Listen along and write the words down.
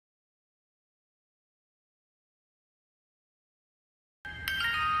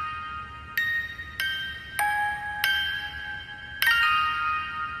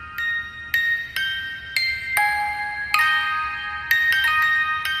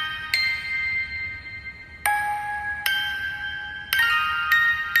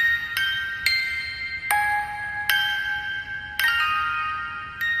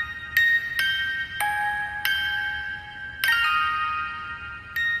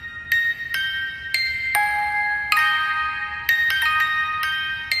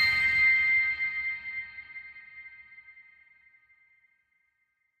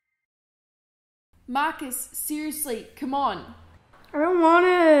Marcus, seriously, come on. I don't want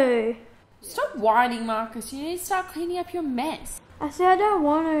to. Stop whining, Marcus. You need to start cleaning up your mess. I said I don't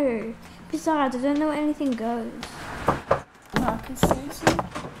want to. Besides, I don't know where anything goes. Marcus, seriously?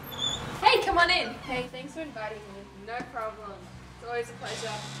 Hey, come on in. Hey, thanks for inviting me. No problem. It's always a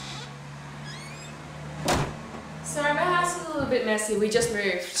pleasure. Sorry, my house is a little bit messy. We just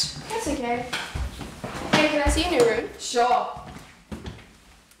moved. That's okay. Hey, can I see your new room? Sure.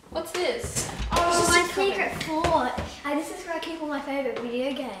 What's this? Oh, it's my just a secret fort. This is where I keep all my favourite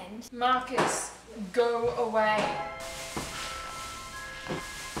video games. Marcus, go away.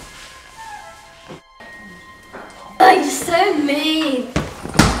 Oh, you're so mean.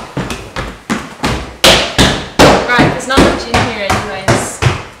 Right, there's not much in here anyways.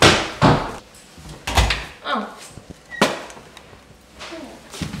 Oh.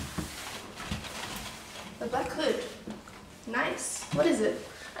 The black hood. Nice. What is it?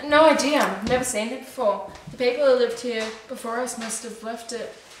 No idea. I've never seen it before. The people who lived here before us must have left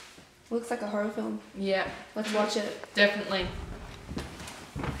it. Looks like a horror film. Yeah. Let's watch it. Definitely.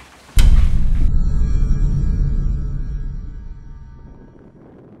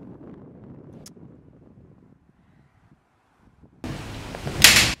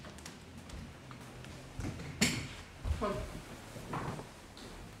 Come on.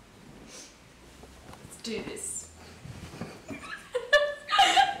 Let's do this.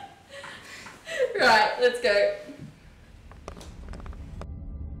 Right, let's go.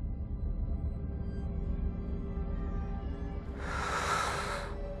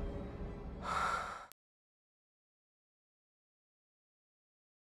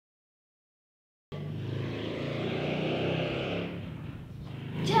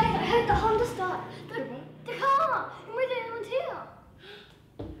 Jay, I heard the Honda start. The car! And we're the only ones here.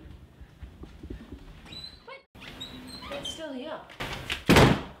 It's still here.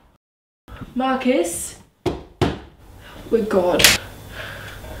 Marcus, we're God.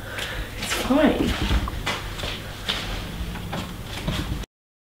 It's fine.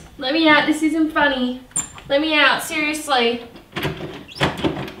 Let me out, this isn't funny. Let me out, seriously.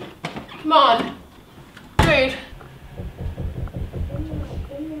 Come on. Dude.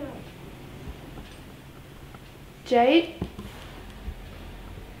 Jade?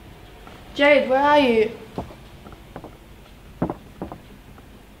 Jade, where are you?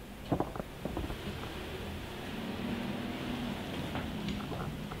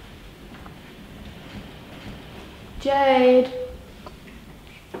 Jade,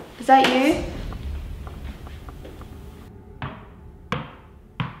 is that you?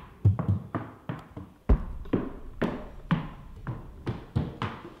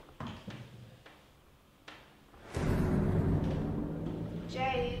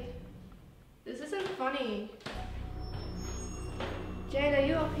 Jade, this isn't funny. Jade, are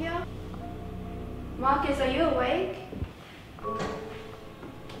you up here? Marcus, are you awake?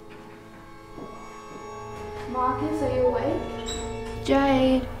 Marcus, are you awake?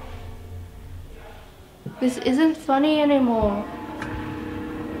 Jade, this isn't funny anymore.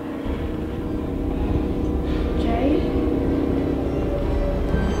 Jade?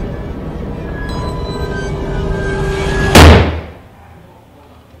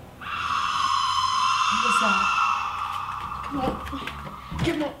 What was that? Come on.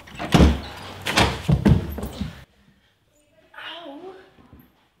 Come on. Ow.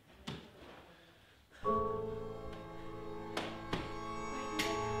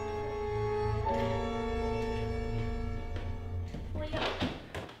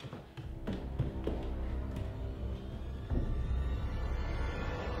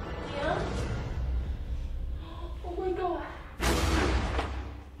 Oh my god.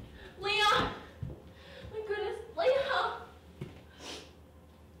 Leah! My goodness, Leah!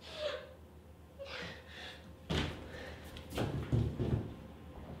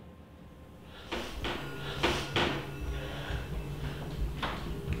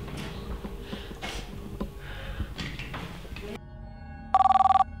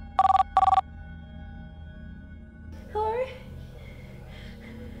 Hello?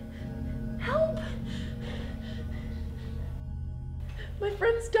 Help! My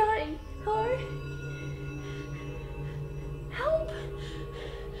friend's dying. Hello? Help!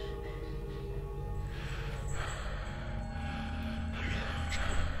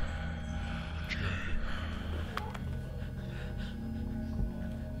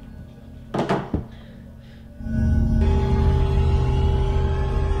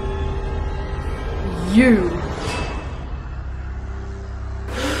 You.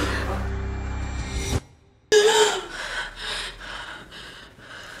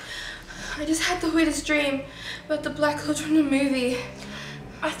 I just had the weirdest dream about the black hood from the movie.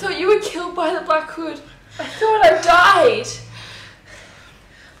 I thought you were killed by the Black Hood. I thought I died.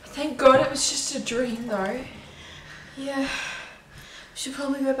 Thank God it was just a dream though. Yeah. We should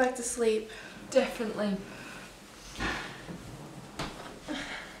probably go back to sleep. Definitely.